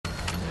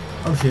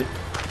Oh shit.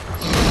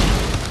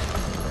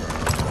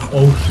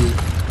 Oh shit.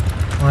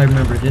 Oh, I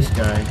remember this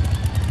guy.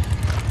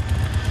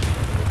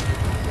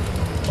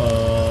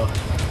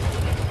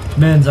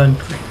 Man's on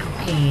crack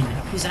cocaine.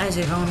 His eyes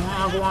are going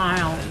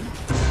wild.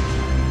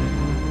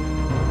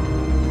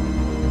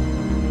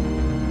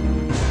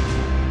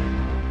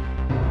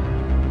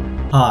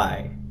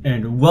 Hi,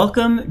 and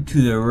welcome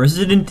to the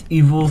Resident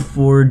Evil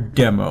 4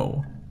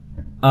 demo.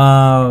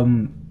 I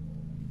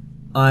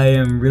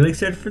am really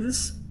excited for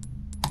this.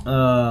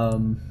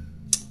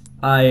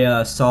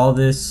 I saw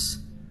this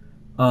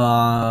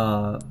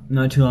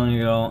not too long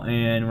ago,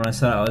 and when I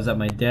saw it, I was at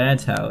my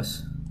dad's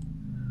house.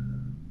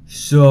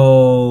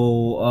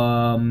 So,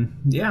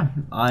 yeah,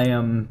 I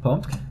am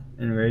pumped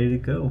and ready to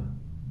go.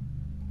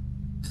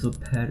 To the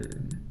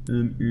pattern.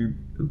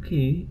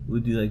 Okay,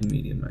 we'll do like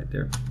medium right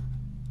there.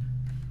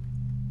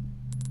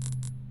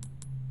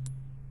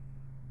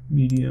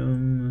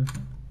 Medium.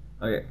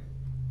 Okay.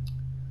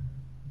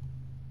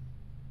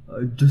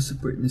 Adjust the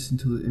brightness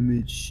until the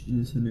image in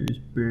the center is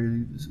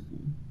barely visible.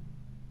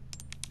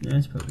 Yeah,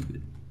 that's probably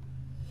good.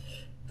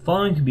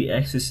 Following can be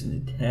accessed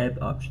in the tab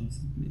options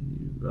menu.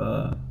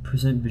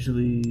 Present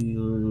visually.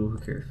 Who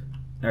cares?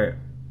 Alright.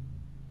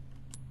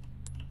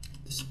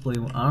 Display.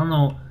 I don't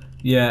know.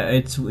 Yeah,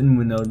 it's in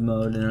window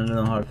mode, and I don't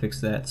know how to fix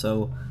that.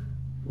 So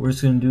we're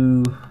just gonna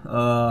do.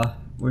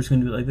 We're just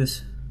gonna do it like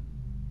this.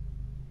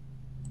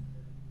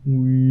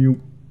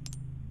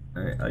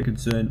 Alright, I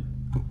consent.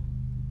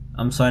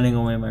 I'm signing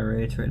away my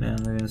rights right now.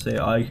 They're gonna say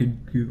I can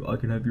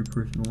have your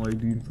personal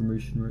ID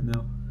information right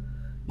now.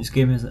 This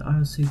game has an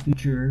auto-save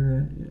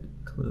feature.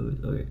 Close.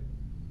 Okay.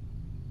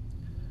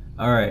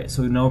 Alright,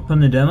 so now we're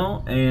playing the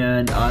demo,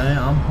 and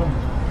I'm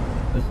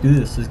pumped. Let's do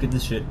this. Let's get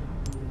this shit.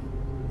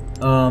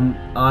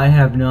 I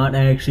have not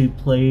actually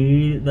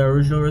played the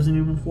original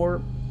Resident Evil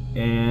 4,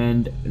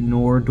 and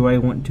nor do I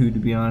want to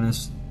be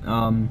honest.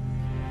 To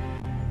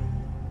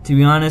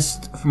be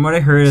honest, from what I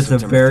heard, it's a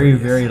very,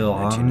 very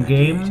long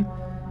game,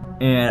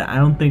 and I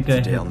don't think I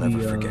have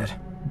the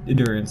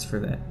endurance for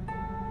that.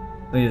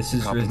 Oh yeah, this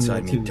is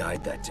Resident Evil 2.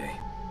 Died that day.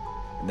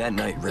 And that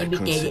night,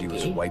 Raccoon City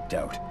was wiped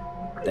out,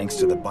 thanks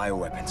to the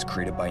bioweapons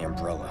created by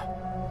Umbrella.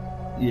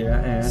 Yeah,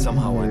 and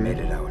somehow I made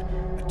it out,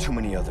 but too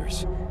many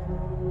others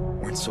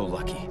weren't so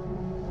lucky.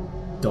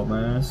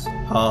 Dumbass.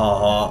 Ha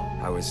ha.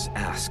 I was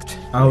asked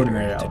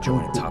later to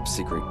join a top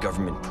secret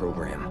government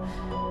program.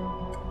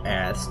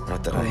 Asked.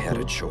 Not that I had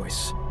a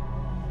choice.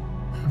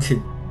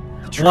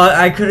 Well,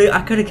 I could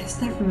have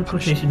guessed that from the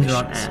quotations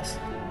around ass.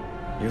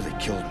 Nearly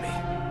killed me.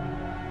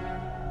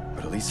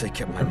 But at least I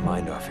kept my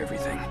mind off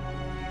everything.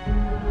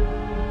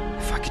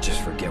 If I could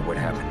just forget what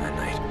happened that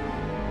night.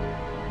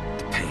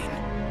 The pain.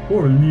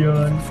 Poor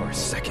Leon. Even for a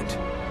second.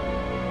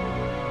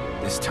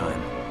 This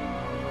time,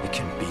 it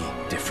can be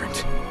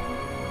different.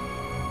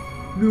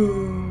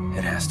 No.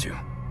 It has to.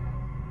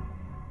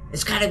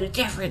 It's gotta be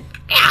different.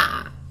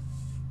 Yeah.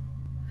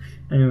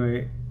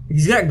 Anyway,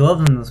 he's got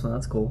gloves on this one.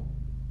 That's cool.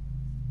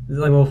 He's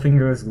like little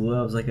fingerless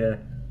gloves, like a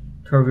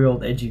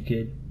 12-year-old edgy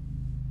kid.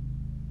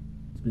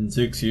 It's been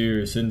 6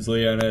 years since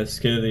Leon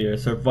Scalia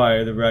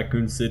survived the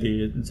Raccoon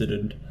City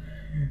incident.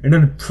 An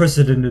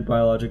unprecedented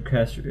biological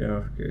catastrophe.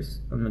 Oh, who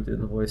cares? I'm not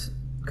doing the voice.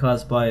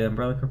 Caused by the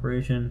Umbrella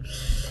Corporation.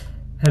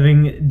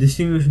 Having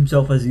distinguished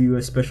himself as a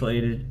U.S. special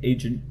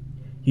agent,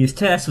 he is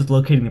tasked with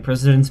locating the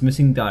president's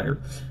missing daughter.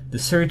 The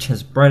search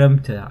has brought him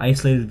to an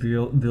isolated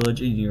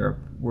village in Europe,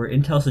 where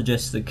intel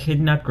suggests the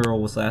kidnapped girl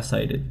was last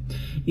sighted.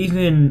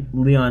 Even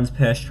Leon's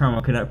past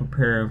trauma could not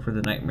prepare him for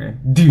the nightmare.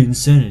 The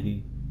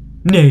insanity.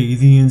 Nay,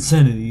 the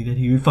insanity that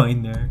he would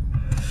find there.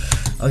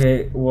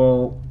 Okay,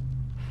 well...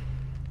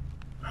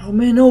 Oh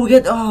man, no, we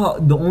get... Oh,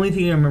 the only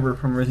thing I remember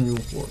from Resident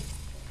Evil 4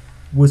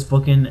 was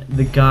fucking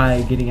the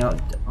guy getting out...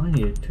 I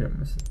need to turn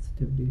my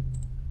sensitivity.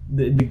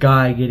 The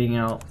guy getting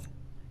out,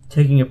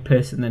 taking a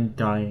piss, and then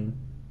dying.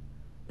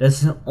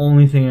 That's the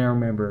only thing I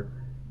remember.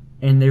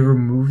 And they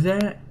removed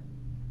that?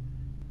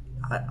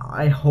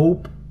 I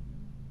hope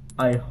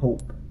I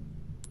hope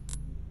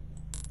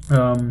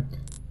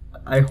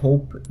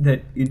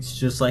that it's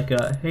just like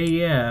a, hey,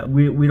 yeah,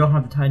 we don't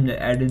have time to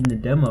add it in the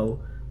demo,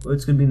 but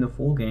it's gonna be in the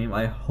full game.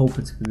 I hope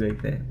it's gonna be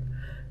like that,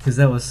 because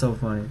that was so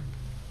funny.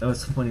 That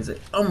was so funny. He's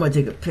like, I'm gonna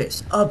take a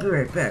piss, I'll be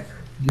right back.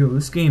 Yo,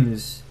 this game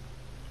is...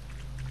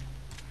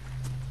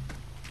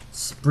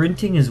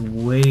 Sprinting is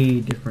way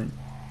different.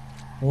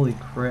 Holy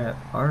crap.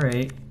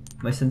 Alright.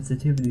 My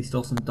sensitivity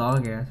stole some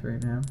dog ass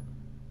right now.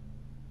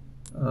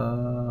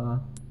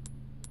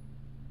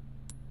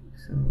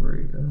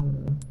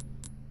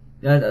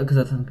 Yeah, because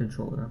that's on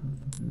controller.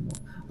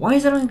 Why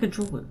is that on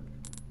controller?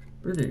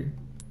 Really?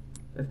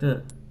 I have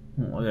to...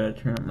 Oh, I gotta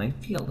turn up my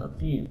field of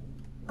view.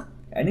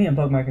 I need to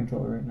unplug my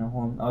controller right now.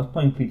 Hold on. I was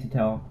playing Pizza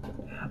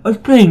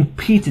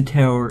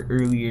Tower.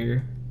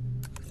 Earlier.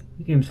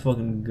 The game's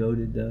fucking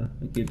goated though.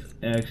 The game's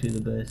actually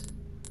the best.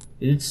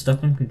 Is it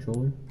stuck on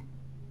controller?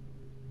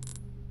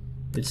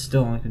 It's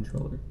still on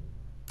controller.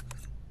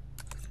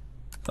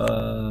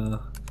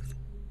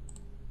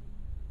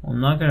 I'm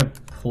not gonna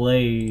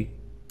play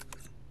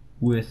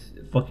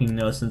with fucking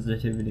no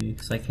sensitivity,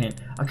 because I can't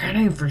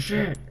aim for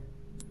shit.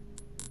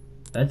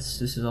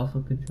 This is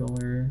also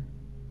controller.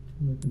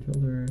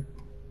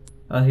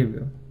 Oh, here we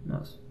go.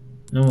 Mouse.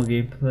 Normal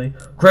gameplay.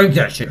 Crank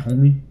that shit,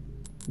 homie.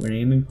 When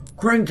aiming,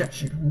 crank that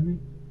shit, homie.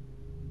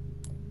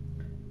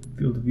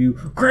 Field of view.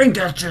 Crank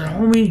that shit,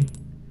 homie.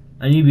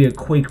 I need to be a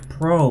Quake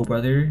Pro,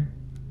 brother.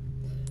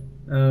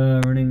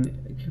 Running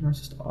camera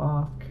just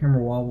off.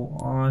 Camera wobble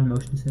on.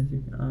 Motion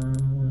sensor.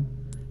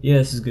 Yeah,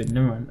 this is good.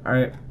 Never mind. All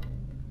right.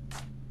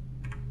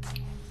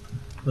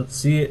 Let's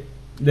see it.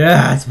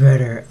 That's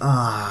better.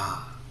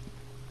 Ah.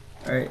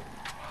 All right.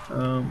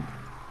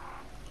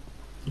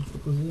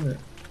 What was it?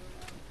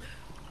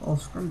 Oh,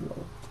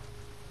 scramble.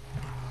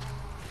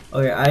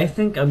 Okay, I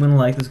think I'm gonna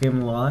like this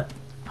game a lot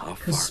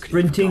because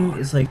sprinting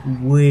is like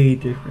way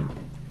different.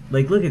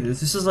 Like, look at this.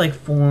 This is like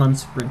full-on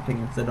sprinting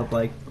instead of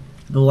like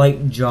the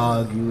light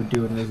jog you would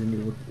do in Resident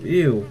Evil.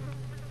 Ew.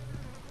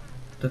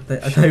 I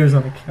thought he was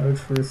on the couch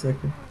for a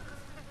second.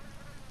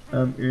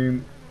 Okay.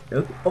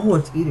 Oh,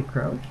 it's eat a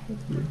crouch.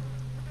 That's weird.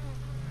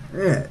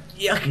 Yeah,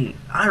 yucky.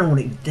 I don't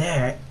want to eat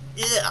that.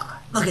 Yeah,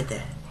 look at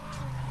that.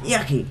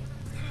 Yucky.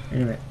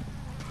 Anyway,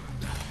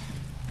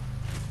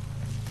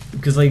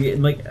 because like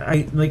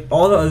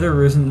all the other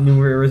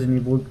newer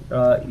Resident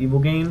Evil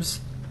games,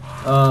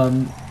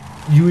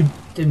 you would,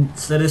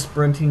 instead of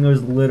sprinting, it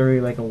was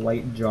literally like a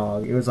light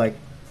jog. It was like,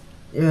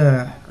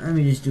 yeah, let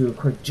me just do a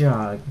quick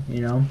jog, you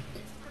know.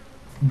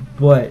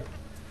 But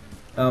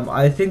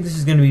I think this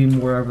is gonna be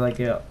more of like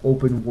a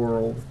open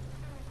world,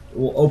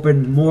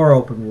 more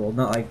open world,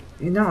 not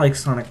like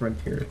Sonic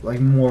Frontier, like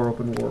more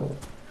open world,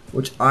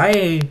 which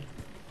I'm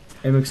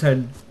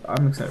excited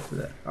for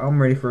that.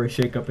 I'm ready for a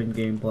shake-up in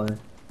gameplay,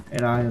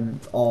 and I am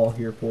all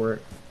here for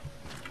it.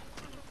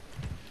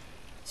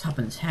 Let's hop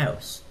in this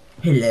house.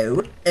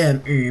 Hello,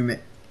 hello,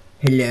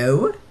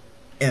 hello,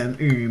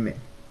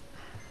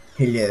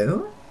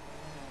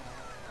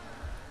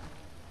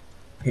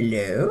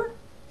 hello,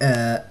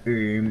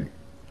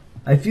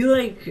 I feel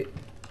like,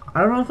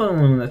 I don't know if I'm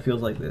the one that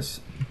feels like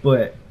this,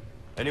 but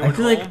I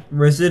feel like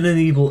Resident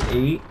Evil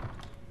 8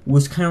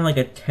 was kind of like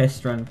a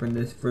test run for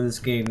this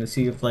game to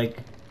see if like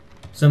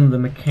some of the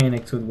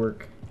mechanics would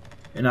work,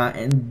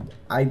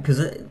 because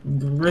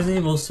Resident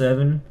Evil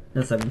 7,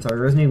 not 7, sorry,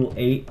 Resident Evil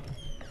 8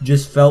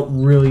 just felt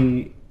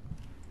really,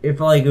 it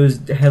felt like it was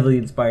heavily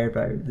inspired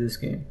by this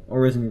game or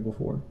Resident Evil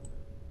 4.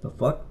 The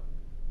fuck?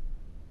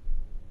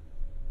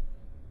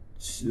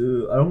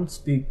 So, I don't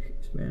speak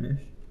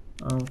Spanish.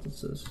 I don't know what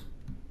this is.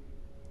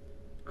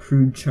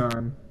 Crude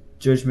charm.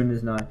 Judgment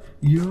is not.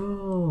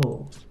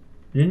 Yo!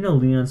 I didn't know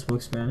Leon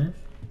spoke Spanish.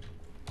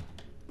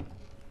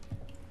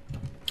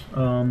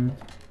 Oh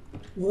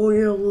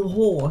yeah, a little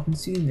hole. I can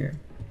see in there.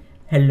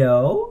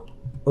 Hello?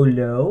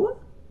 Hello?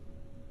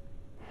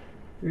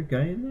 Is there a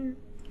guy in there?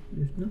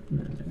 There's nothing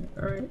in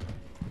there. Alright.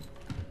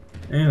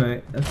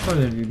 Anyway, that's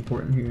probably gonna be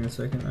important here in a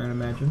second, I'd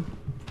imagine.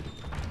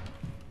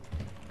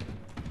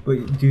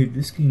 But dude,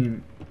 this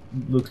game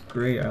looks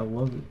great. I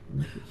love it.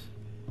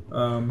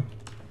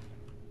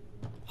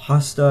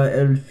 Hasta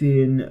el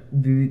fin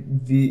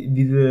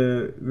vivemos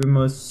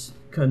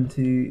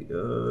canti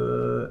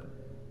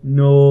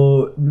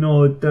no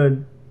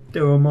te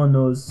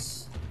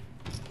hermanos.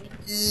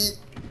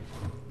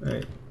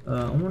 Alright,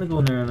 I want to go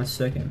in there in a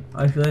second.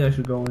 I feel like I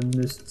should go in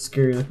this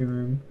scary looking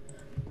room.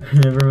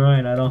 Never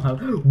mind, I don't have.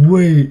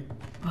 Wait!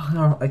 Oh,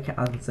 no, I can't.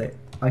 I would say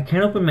I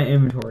can't open my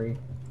inventory,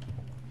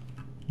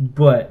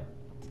 but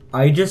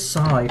I just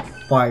saw like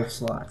 5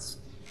 slots.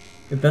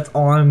 If that's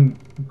all I'm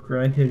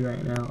granted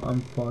right now,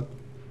 I'm fucked.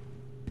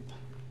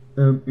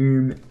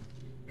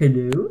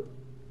 Hello?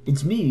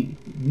 It's me,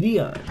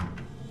 Leon.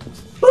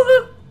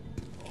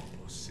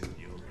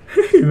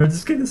 I'm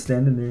just kind of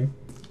standing there.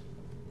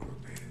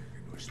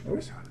 Oh.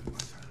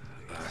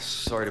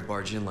 Sorry to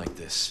barge in like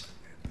this.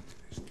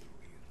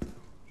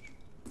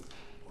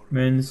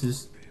 Man, this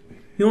is.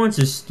 He wants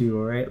his stew,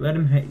 alright? Let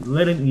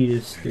him eat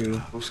his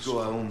stew. Busco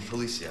a un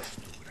policía.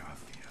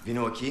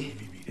 Vino aquí?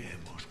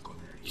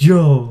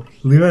 Yo,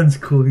 Leon's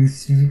cool. He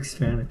speaks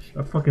Spanish.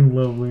 I fucking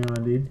love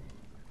Leon, dude.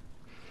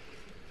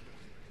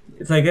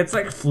 It's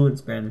like fluent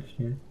Spanish,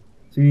 dude.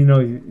 So you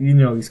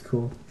know he's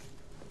cool.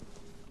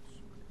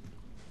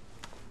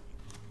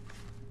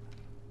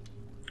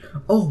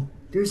 Oh,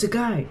 there's a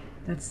guy.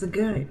 That's the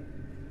guy.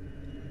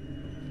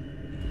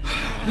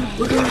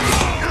 Look at him.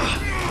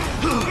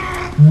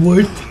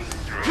 What?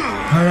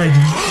 How did I do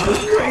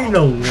that? Ain't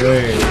no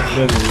way.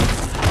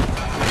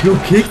 Yo,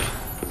 kick.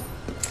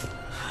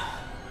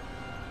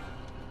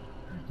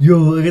 Yo,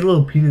 look at a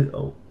little penis.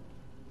 Oh.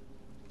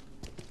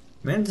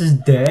 Man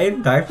just died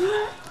from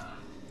that?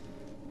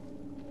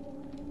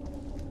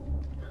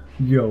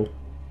 Yo.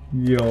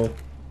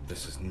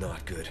 This is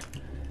not good.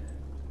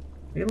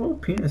 Get a little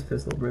penis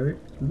pistol, brother.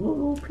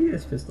 Little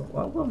penis pistol.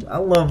 I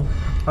love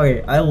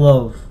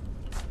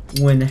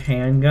when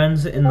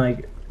handguns in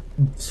like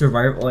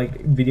survival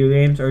like video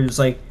games are just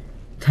like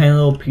tiny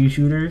little pea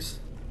shooters.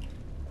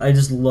 I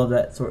just love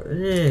that sort.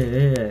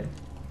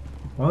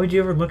 Why would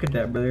you ever look at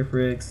that, brother, for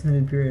an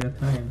extended period of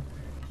time?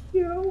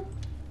 Yo.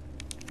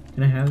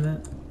 Can I have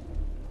that?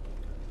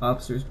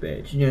 Officer's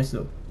badge.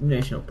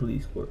 National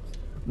Police Corps.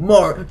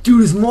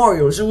 Dude, it's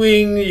Mario.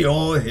 Swing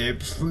your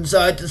hips from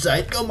side to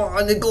side. Come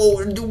on and go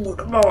and do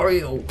it,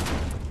 Mario.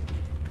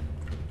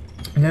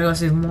 I gotta go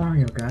save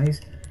Mario,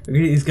 guys.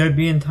 Okay, he's gotta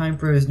be in time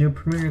for his new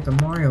premiere at the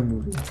Mario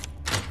movie.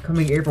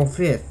 Coming April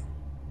 5th.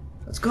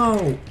 Let's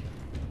go.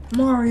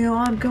 Mario,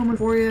 I'm coming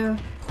for you.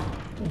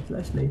 Oh,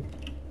 flashlight.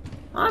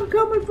 I'm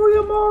coming for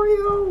you,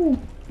 Mario.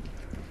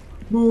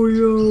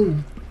 Mario.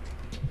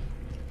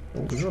 Oh,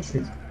 what's up,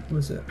 kid?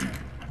 What's that?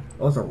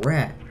 Oh, it's a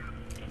rat.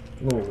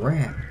 A little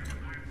rat.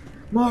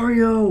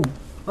 Mario!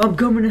 I'm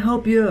coming to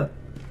help you!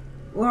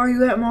 Where are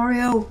you at,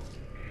 Mario?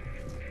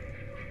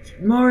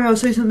 Mario,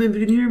 say something if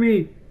you can hear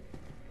me!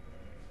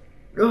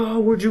 Oh,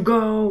 where'd you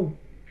go?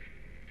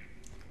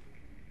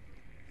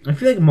 I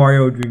feel like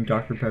Mario would drink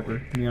Dr. Pepper,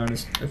 to be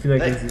honest. I feel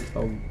like this is...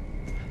 Oh.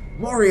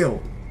 Mario!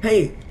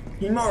 Hey!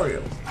 Hey,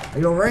 Mario! Are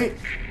you alright?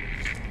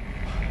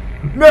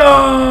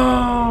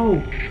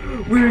 No!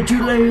 We're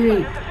too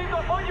late!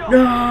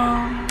 No!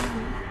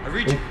 I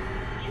read you.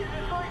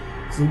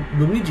 It's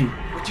Luigi.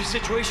 What's your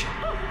situation?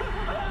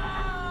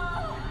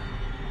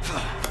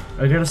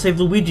 I gotta save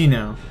Luigi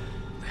now.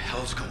 What the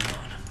hell's going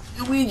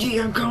on? Luigi,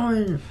 I'm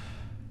coming!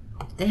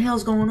 What the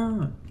hell's going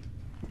on?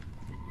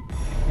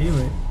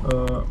 Anyway,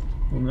 well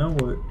now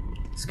what?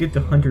 Let's get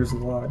to Hunter's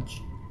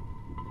Lodge.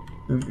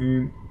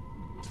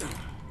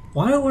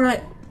 Why would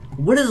I...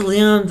 What is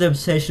Leon's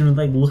obsession with,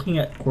 like, looking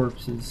at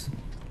corpses?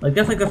 Like,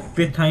 that's like the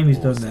 5th time he's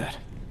done that.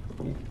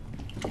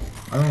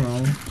 I don't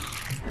know.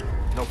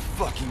 No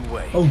fucking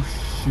way. Oh,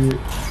 shit.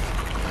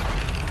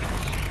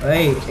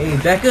 Hey,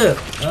 back up!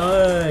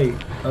 Hey!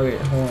 Okay,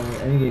 hold on,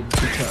 wait, I need to get a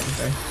good shot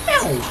back.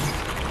 Ow!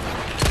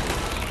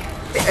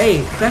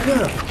 Hey, back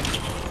up!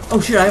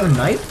 Oh shit, I have a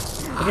knife?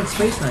 I can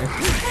space knife.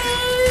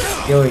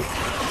 Yo, wait.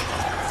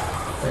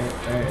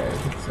 Alright,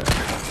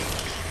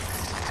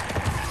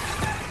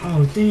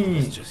 oh, dang!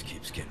 It just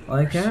keeps getting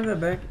worse. Can I have that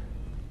back?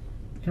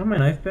 Can I have my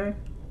knife back?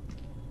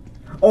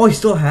 Oh, I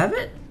still have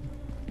it?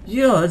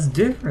 Yeah, that's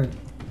different.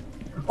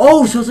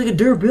 Oh, so it's like a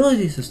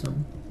durability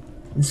system.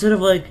 Instead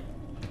of like...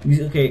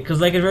 Okay, because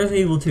like in Resident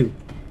Evil 2,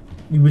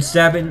 you would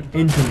stab it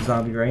into the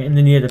zombie, right? And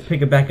then you had to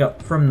pick it back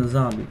up from the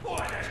zombie.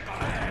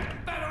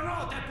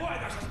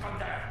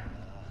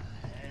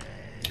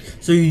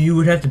 So you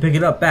would have to pick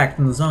it up back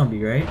from the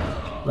zombie, right?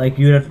 Like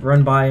you would have to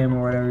run by him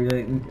or whatever.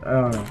 Like, I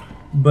don't know,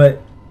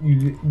 but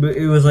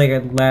it was like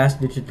a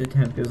last ditch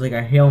attempt. It was like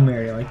a Hail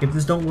Mary. Like if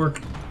this don't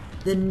work,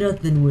 then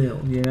nothing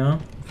will. You know?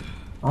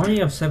 I only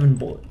have 7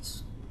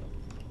 bullets.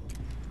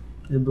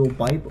 The little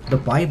Bible. The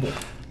Bible.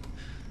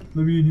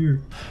 Let me in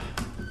here.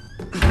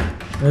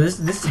 Now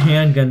this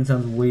handgun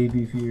sounds way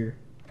beefier.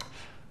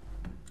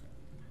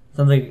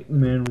 Sounds like the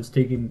man was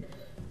taking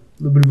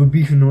a little bit of a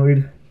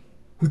beefinoid.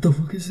 What the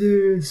fuck is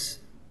this?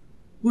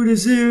 What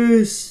is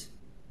this?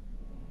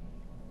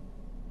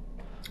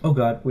 Oh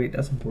god, wait,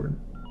 that's important.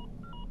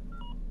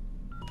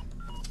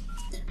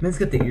 Man's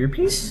got the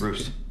earpiece?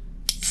 Bruce.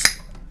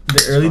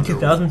 The early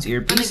 2000s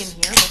earpiece?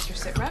 Hunnigan here, Mr.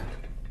 Sitrep.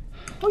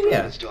 Oh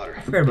yeah, His daughter,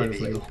 I forgot about Baby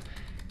this lady. Eagle.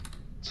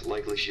 It's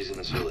likely she's in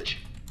this village.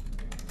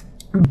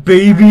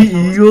 Baby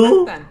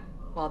Eagle? Then.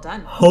 Well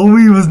done.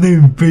 Homie was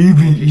named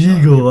Baby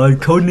Eagle. I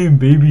codenamed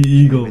Baby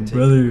Eagle,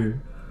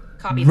 brother.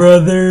 Copy.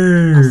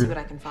 Brother. I'll see what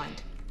I can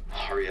find.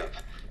 Hurry up.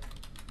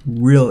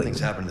 Really?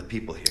 Things happen to the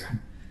people here.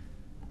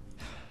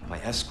 My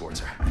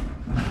escorts are.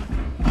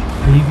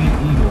 Baby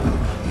Eagle.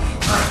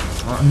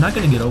 I'm not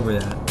gonna get over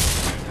that.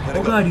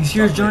 Oh god, he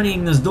hears Johnny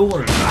in this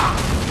door.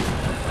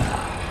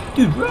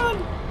 Dude,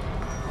 run!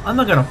 I'm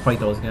not gonna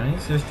fight those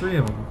guys. There's 3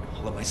 of them.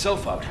 I'll let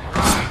myself out.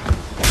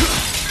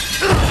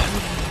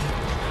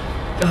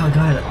 Oh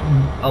god,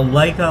 I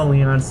like how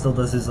Leon still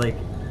does his like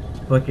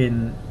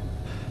fucking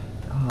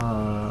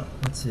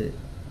what's it?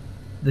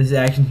 This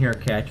action hero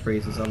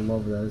catchphrases. I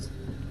love those.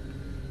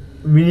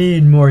 We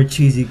need more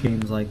cheesy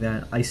games like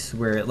that. I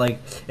swear, like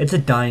it's a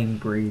dying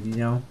breed, you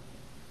know.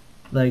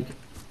 Like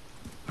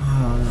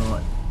I don't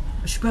know.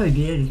 I should probably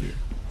get out of here.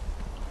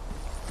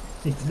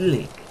 Take the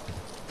lake.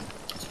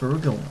 That's where we're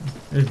going.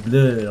 There's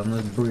blood on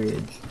this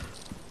bridge.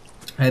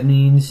 That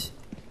means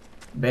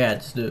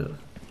bad stuff.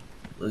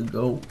 Let's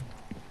go.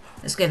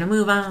 Let's get a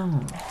move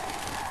on.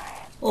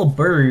 Little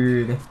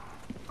bird.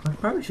 I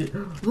probably should.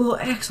 Little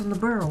axe on the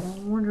barrel. I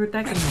wonder what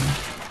that can mean.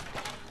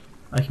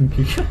 I can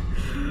kick you.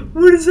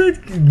 What is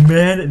that?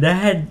 Man, that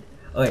had.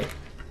 Okay.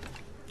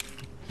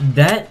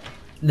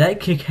 That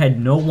kick had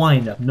no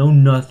wind up, no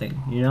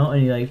nothing, you know?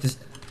 And he like just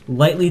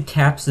lightly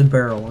taps the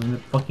barrel and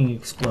it fucking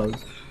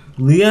explodes.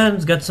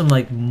 Leon's got some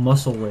like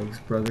muscle legs,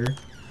 brother.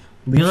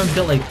 Leon's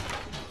got like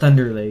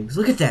thunder legs.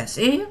 Look at that,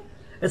 see?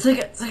 It's like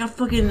a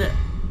fucking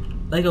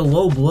like a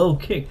low blow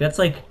kick. That's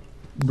like,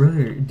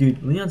 brother,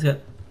 dude. Leon's got.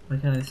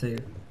 What can I say?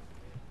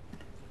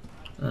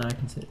 I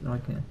can say. No, I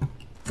can't.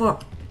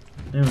 Fuck.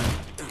 Anyway.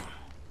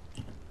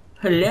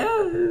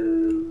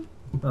 Hello.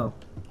 Oh.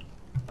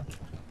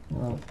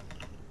 Oh.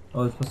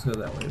 Oh, it's supposed to go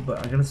that way,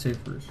 but I gotta save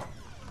first.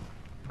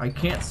 I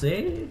can't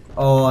save.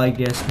 Oh, I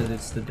guess because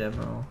it's the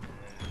demo.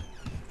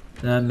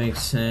 That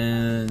makes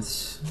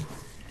sense.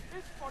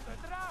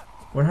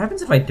 What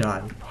happens if I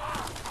die?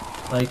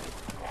 Like,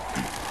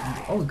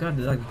 oh god,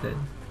 the dog's dead.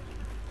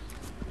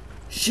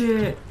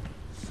 Shit!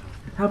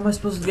 How am I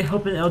supposed to get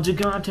help in El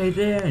Gigante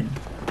then?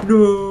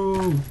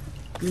 No!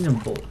 Give me them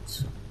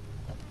bullets.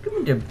 Give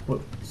me them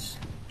bullets.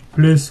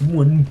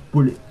 +1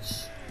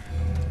 bullets.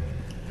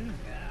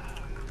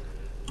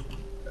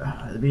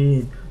 Ah,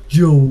 man.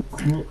 Joe,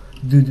 cool.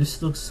 Dude,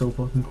 this looks so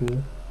fucking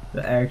cool.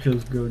 The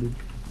action's goated.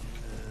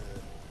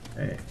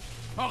 Hey.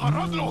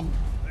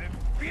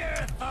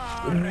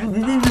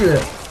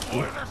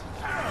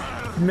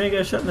 Man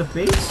got shot in the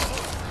face?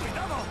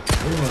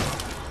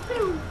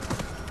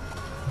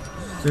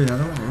 Dude,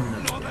 another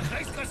one?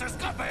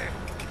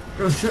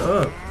 Bro, shut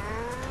up.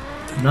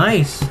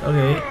 Nice.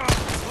 Okay.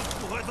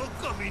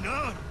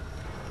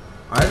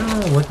 I don't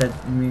know what that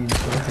means,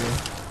 but okay.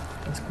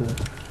 That's cool.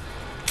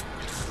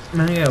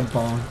 Man, I got a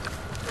bomb.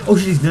 Oh,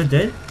 she's not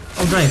dead?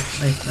 Oh, nice.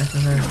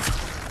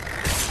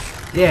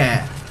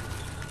 Yeah.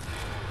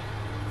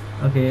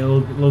 Okay, a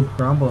little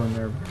crumble in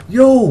there.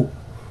 Yo!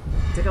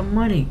 Take out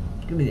money.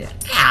 Give me that.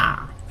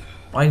 Yeah.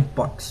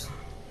 $5.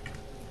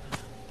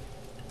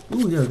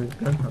 Ooh, yo, the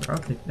gunpowder. I'll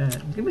take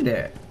that. Give me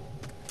that.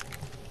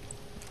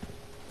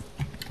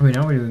 Wait,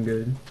 now we're doing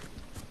good.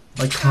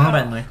 Like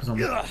combat knife was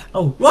almost.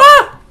 Oh,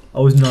 ah! I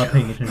was not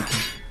paying attention.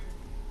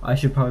 I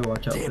should probably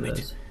watch out for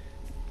this.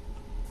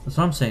 That's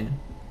what I'm saying.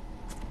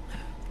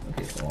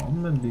 Okay, well,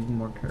 I'm gonna be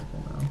more careful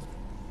now.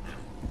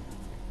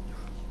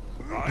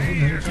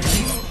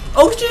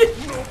 Oh shit!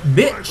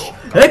 Bitch!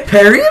 Did I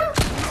parry him?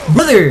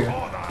 Brother!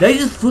 Did I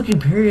just fucking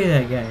parry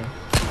that guy?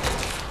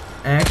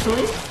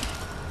 Actually?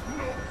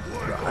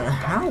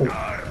 How?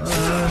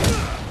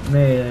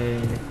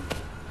 Melee.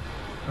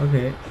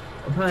 Okay.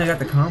 Apparently I got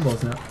the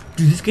combos now.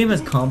 Dude, this game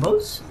has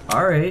combos?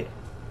 Alright.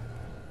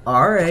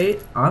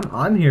 Alright.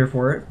 I'm here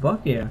for it.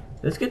 Fuck yeah.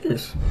 Let's get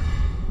this.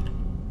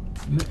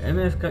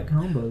 MF got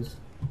combos.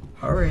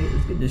 Alright,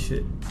 let's get this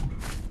shit.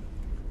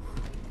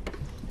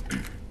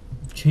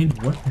 Change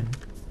weapon.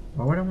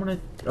 Why would I want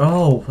to?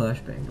 Oh,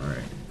 flashbang.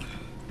 Alright.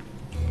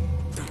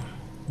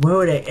 Why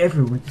would I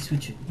ever want to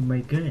switch my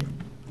gun?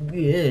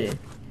 Yeah.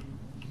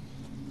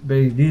 But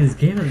dude, this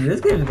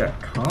game's got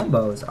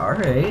combos.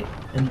 Alright.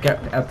 And got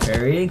a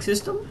parrying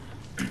system?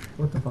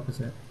 What the fuck is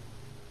that?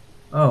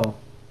 Oh.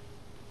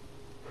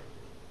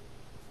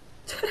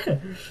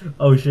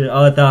 Oh shit.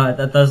 Oh, I thought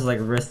that was like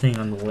resting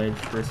on the ledge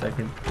for a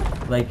second.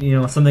 Like, you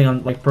know, something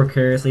on like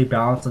precariously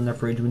balanced on the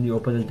fridge. When you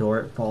open the door,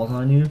 it falls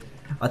on you.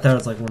 I thought it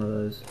was like one of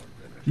those.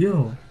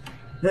 Yo,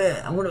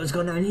 I wonder what's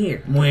going on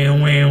here.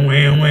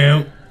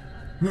 Wow.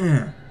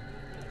 Yeah.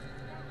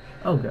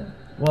 Oh god.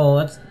 Well,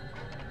 that's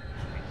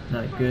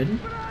not good.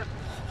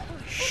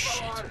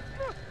 Shit.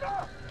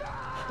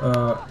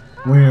 Well.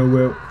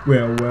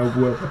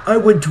 I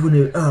went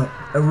to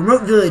a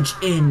remote village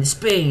in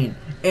Spain,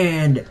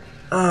 and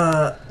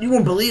you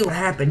won't believe what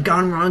happened.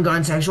 Gone wrong,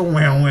 gone sexual.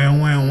 Wow.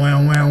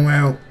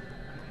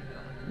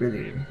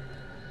 Really.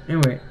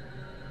 Anyway,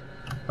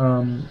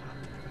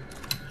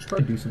 should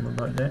probably do something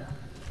about that.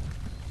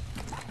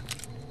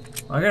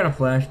 I got a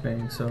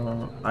flashbang,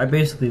 so I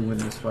basically win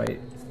this fight.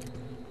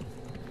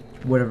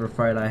 Whatever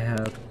fight I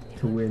have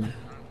to win.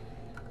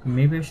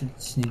 Maybe I should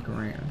sneak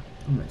around.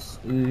 I'm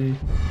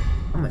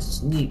gonna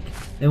sneak.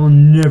 They will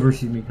never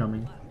see me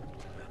coming.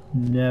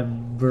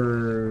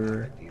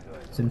 Never.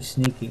 Some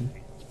sneaking.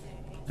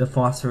 The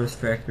phosphorus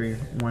factory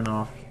went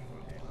off,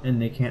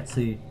 and they can't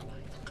see.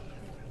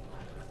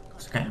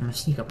 Okay, I'm gonna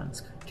sneak up on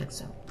this guy. Check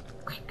this out.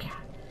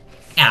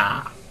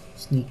 Ah,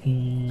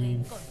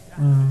 sneaking.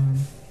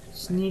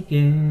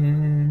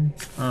 Sneaking.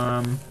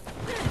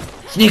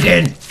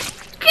 Sneaking.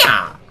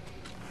 Yeah.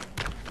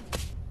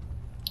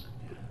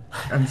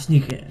 I'm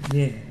sneaking.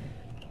 Yeah.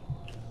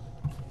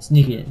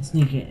 Sneaking.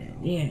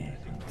 Yeah.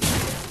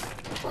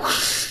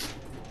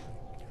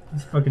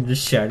 This fucking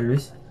just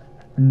shatters.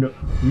 No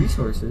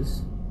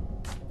resources.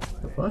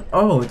 The fuck?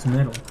 Oh, it's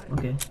metal.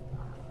 Okay.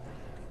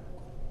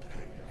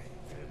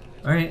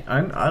 Alright,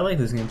 I like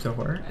this game so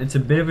far. It's a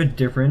bit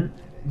different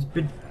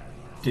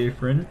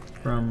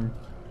from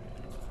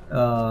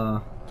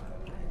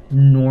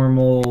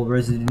normal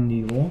Resident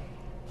Evil.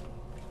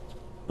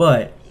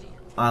 But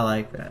I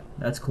like that.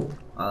 That's cool.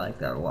 I like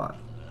that a lot.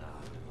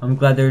 I'm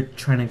glad they're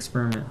trying to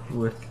experiment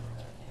with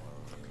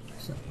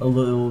a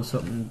little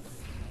something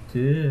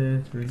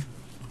different.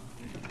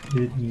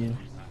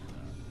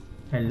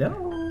 Hello?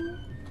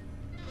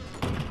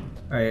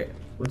 Alright,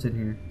 what's in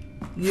here?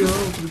 Yo,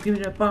 give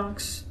me that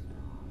box.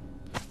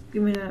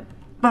 Give me that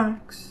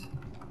box.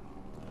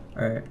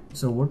 Alright,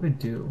 so what do we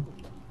do?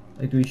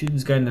 Like, do we shoot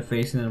this guy in the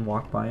face and then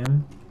walk by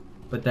him?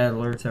 But that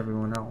alerts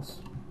everyone else.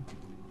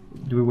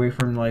 Do we wait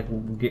for him to, like,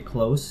 get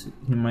close?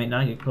 He might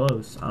not get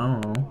close. I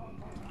don't know.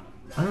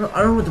 I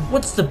don't know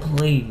what's the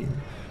play here?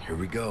 Here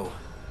we go.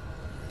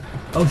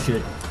 Oh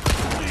shit.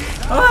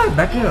 Ah,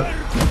 back up.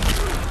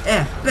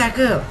 Yeah, back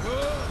up.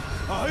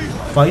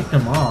 Fight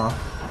them off.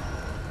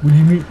 What do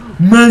you mean?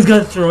 Man's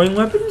got throwing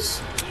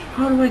weapons?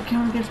 How do I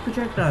count against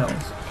projectiles?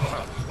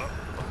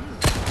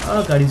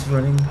 Oh god, he's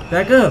running.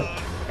 Back up.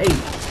 Hey.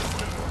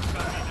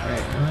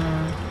 Alright,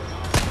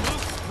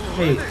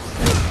 hey.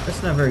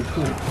 That's not very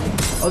cool.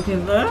 Okay,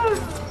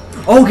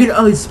 oh, get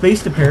it's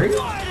space to parry?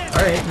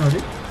 Alright,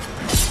 noted.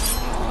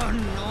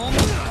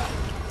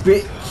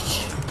 Bitch.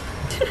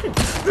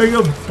 There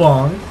you go,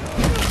 bong.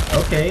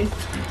 Okay.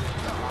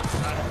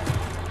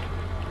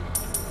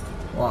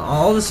 Well,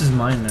 all this is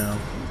mine now.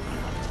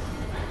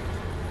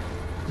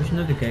 There's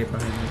another guy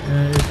behind me.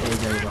 There's a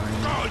guy behind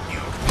me.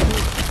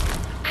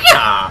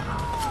 Yeah!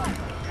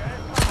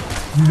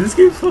 Dude, this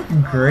game's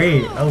fucking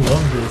great. I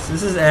love this.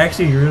 This is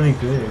actually really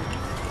good.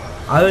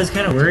 I was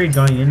kind of worried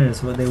going into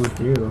this what they would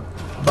do.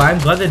 But I'm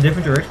glad the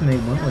different direction they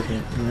went with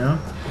it, you know?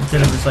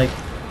 Instead of just like,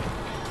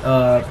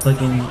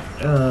 clicking,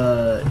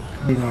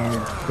 you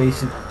know,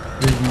 basic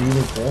Resident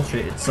Evil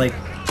bullshit. It's like,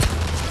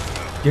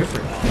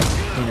 different,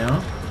 you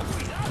know?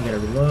 I gotta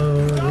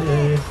reload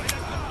it.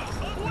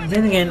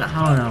 Then again, I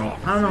don't know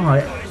how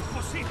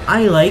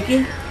I like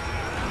it.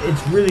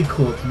 It's really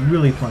cool. It's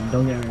really fun.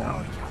 Don't get me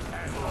wrong.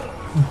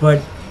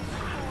 But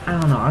I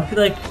don't know. I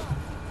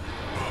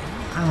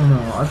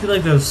feel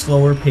like the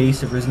slower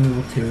pace of Resident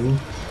Evil 2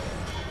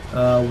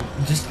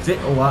 just fit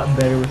a lot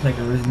better with like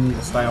a Resident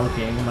Evil style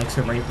game, like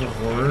survival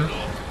horror.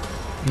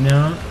 You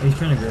know, he's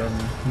trying to grab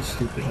me. He's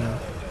stupid now.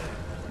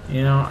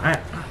 You know,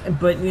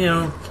 but you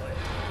know,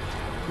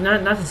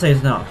 not to say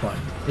it's not fun.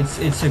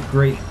 It's a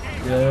great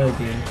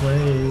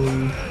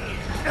gameplay.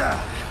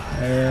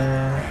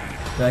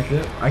 Back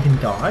up. I can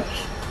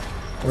dodge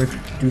or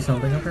do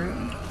something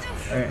apparently.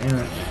 Alright,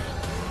 anyway.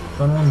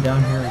 Fun one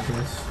down here, I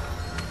guess.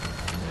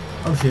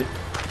 Oh shit.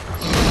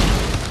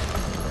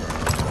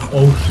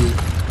 Oh shit.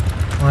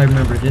 Oh, I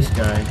remember this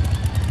guy.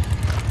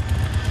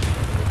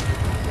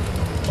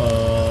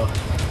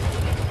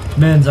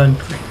 Man's on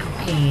crack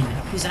cocaine.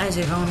 His eyes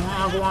are going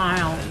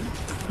wild.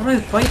 How do I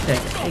fight that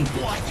guy? Hey,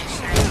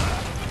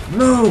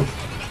 move!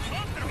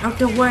 Out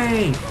the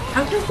way!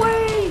 Out the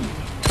way!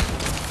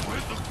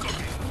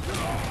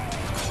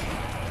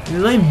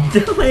 You're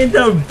laying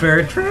down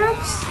bear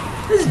traps?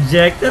 This is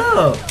jacked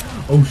up.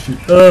 Oh shit.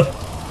 No.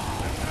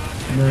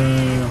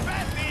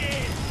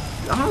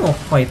 I don't want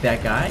to fight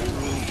that guy.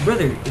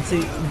 Brother, it's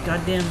a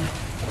goddamn...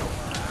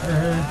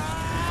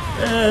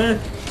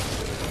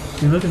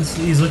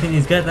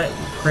 he's got that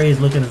crazed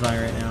look in his eye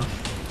right now.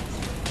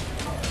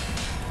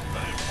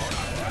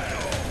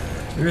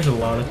 There's a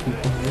lot of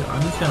people here.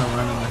 I'm just gonna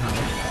run in the house.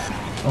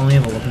 I only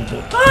have 11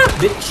 people. Ah,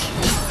 bitch!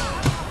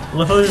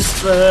 Lefo's just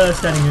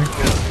standing here.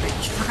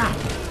 Bitch, fuck off!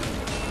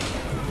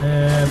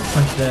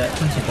 Punch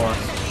the boss.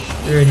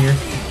 They're in here.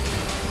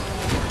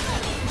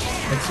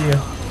 Let's see ya.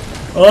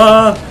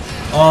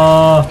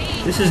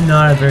 This is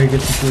not a very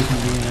good situation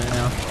to be in right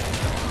now.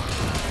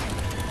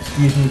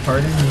 Excuse me,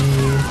 pardon me.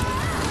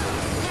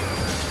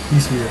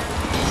 He's here.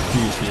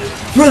 He's here.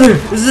 Brother,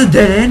 this is a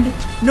dead end?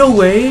 No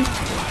way!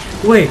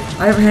 Wait,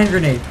 I have a hand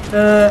grenade.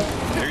 There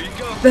you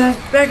go.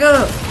 Back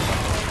up!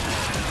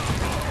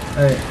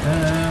 Alright,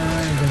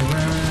 I'm gonna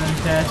run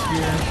past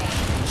you.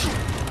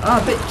 Oh,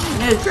 bitch!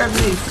 No, grab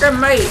me! Grab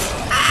me!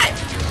 Ah!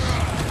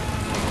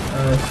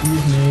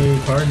 Excuse me,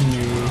 pardon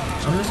me.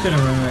 I'm just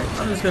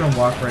gonna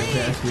walk right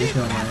past you if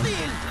you don't mind.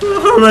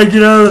 How do I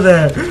get out of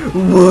that?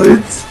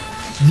 What?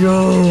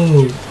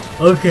 Yo!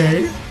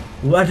 Okay.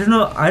 Well, I don't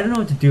know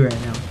what to do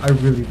right now. I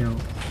really don't.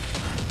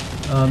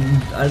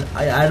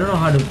 I don't know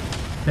how to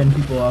fend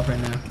people off right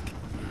now.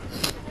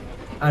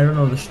 I don't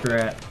know the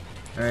strat.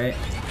 Alright.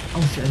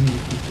 Oh shit, I need to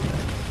keep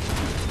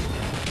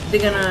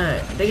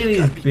that. They're gonna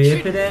use beer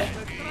for that?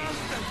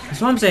 That's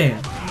what I'm saying.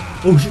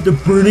 Oh shit, they're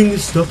burning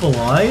this stuff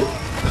alive?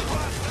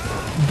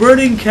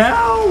 Burning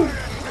cow!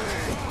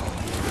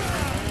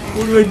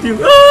 What do I do?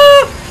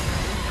 Ah!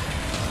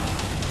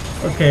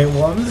 Okay,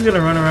 well I'm just gonna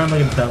run around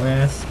like a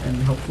dumbass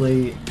and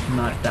hopefully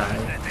not die.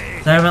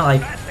 So I'm at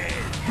like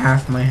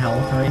half my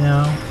health right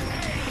now.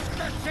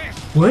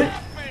 What?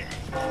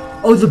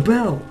 Oh, the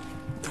bell!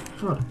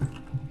 Fuck.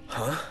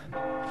 Huh?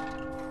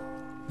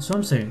 That's what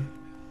I'm saying.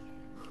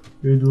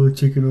 There's a little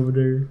chicken over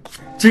there.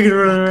 Chicken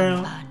running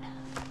around.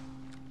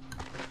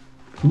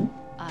 Who?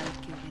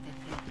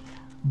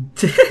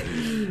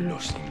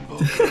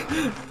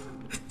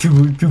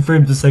 two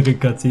frames a second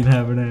cutscene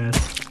have an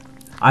ass.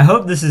 I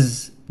hope this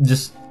is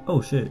just...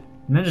 Oh shit.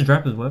 Man just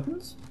dropped his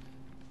weapons?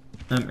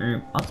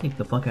 I'll take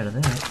the fuck out of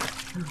that.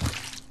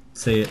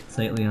 Say it,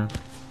 Leon.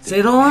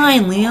 Say the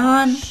line,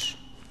 Leon!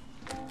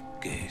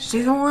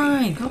 Say the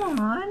line, come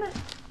on!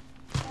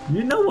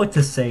 You know what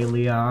to say,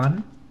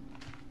 Leon.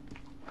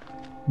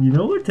 You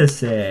know what to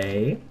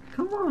say.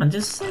 Come on,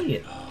 just say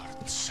it.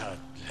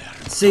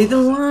 Say the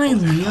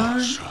line,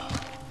 Leon!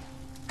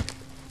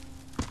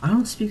 I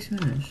don't speak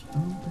Spanish. I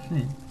don't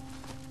understand.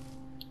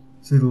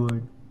 Say the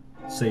line.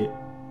 Say it.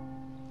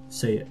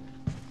 Say it.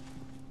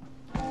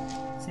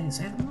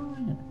 Say the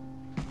line.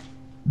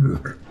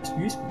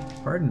 Excuse me.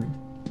 Pardon me.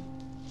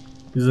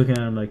 He's looking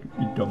at him like,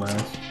 you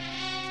dumbass.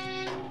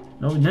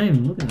 No, not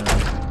even looking at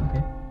him.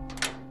 Okay.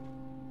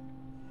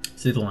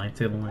 Say the line.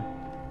 Say the line.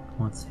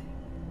 Come on, say it.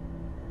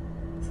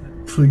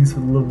 Please, for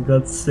the love of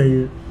God, say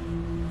it.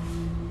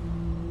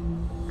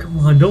 Come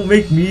on, don't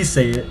make me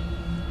say it.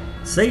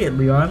 Say it,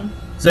 Leon.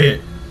 Say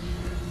it.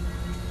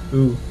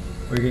 Ooh,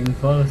 we're getting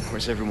close.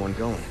 Where's everyone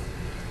going?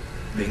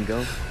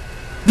 Bingo?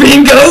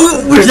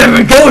 Bingo! Where's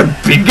everyone going?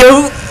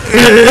 Bingo!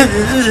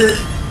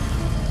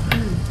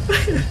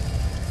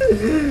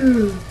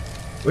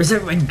 Where's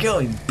everyone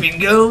going?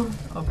 Bingo!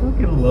 I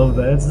fucking love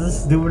that. It's the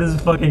stupidest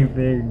fucking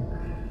thing.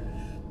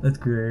 That's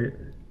great.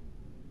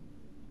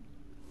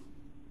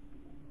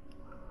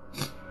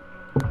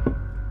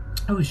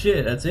 Oh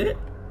shit, that's it?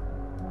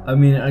 I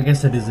mean, I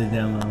guess that is a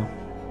demo.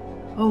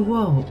 Oh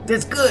whoa,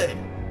 that's good!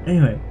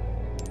 Anyway.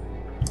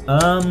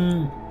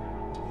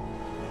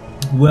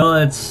 Well,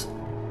 that's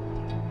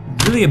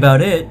really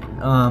about it.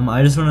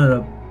 I just wanted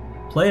to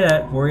play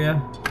that for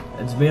you.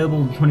 It's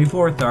available the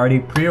 24th. I already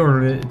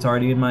pre-ordered it. It's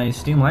already in my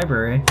Steam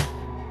library.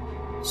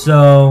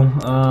 So,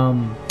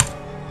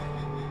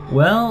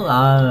 well,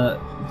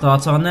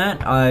 thoughts on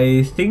that?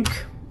 I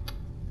think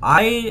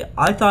I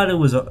thought it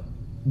was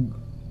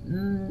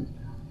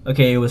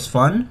okay. It was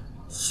fun,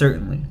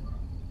 certainly.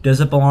 Does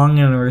it belong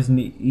in a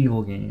Resident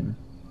Evil game?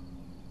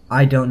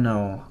 I don't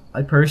know.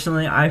 I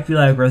feel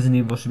like Resident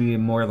Evil should be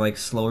more like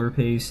slower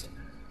paced.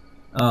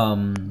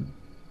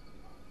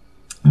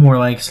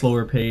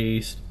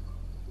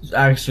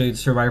 Actually,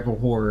 survival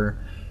horror.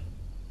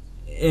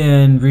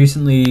 And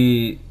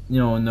recently, you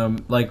know, in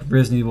the like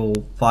Resident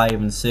Evil 5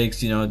 and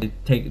 6, you know,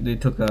 they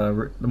took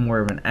a more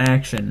of an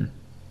action,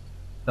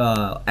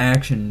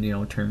 you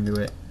know, turn to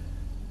it.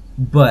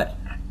 But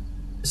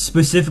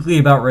specifically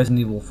about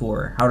Resident Evil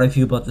 4, how do I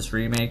feel about this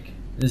remake?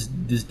 This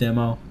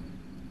demo?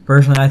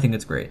 Personally, I think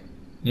it's great.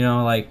 You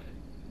know, like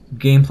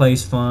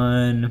gameplay's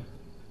fun.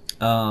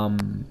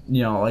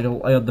 You know,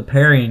 like the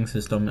parrying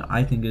system,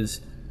 I think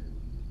is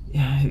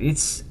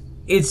it's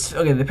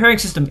okay. The pairing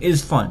system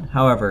is fun.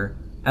 However,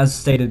 as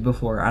stated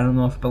before, I don't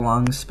know if it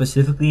belongs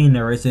specifically in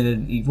a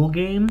Resident Evil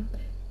game,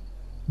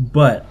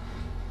 but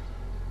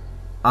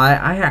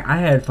I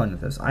had fun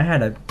with this. I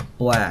had a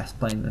blast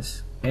playing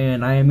this,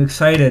 and I am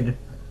excited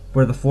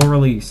for the full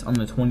release on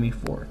the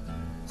 24th.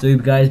 So you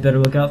guys better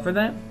look out for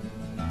that.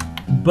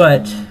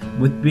 But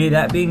with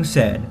that being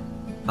said,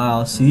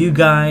 I'll see you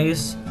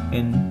guys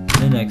in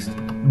the next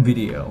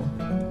video.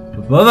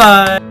 Bye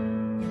bye.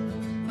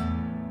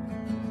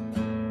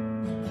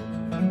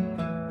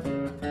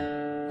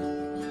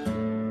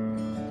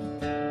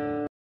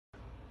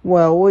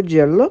 Well, would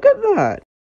you look at that?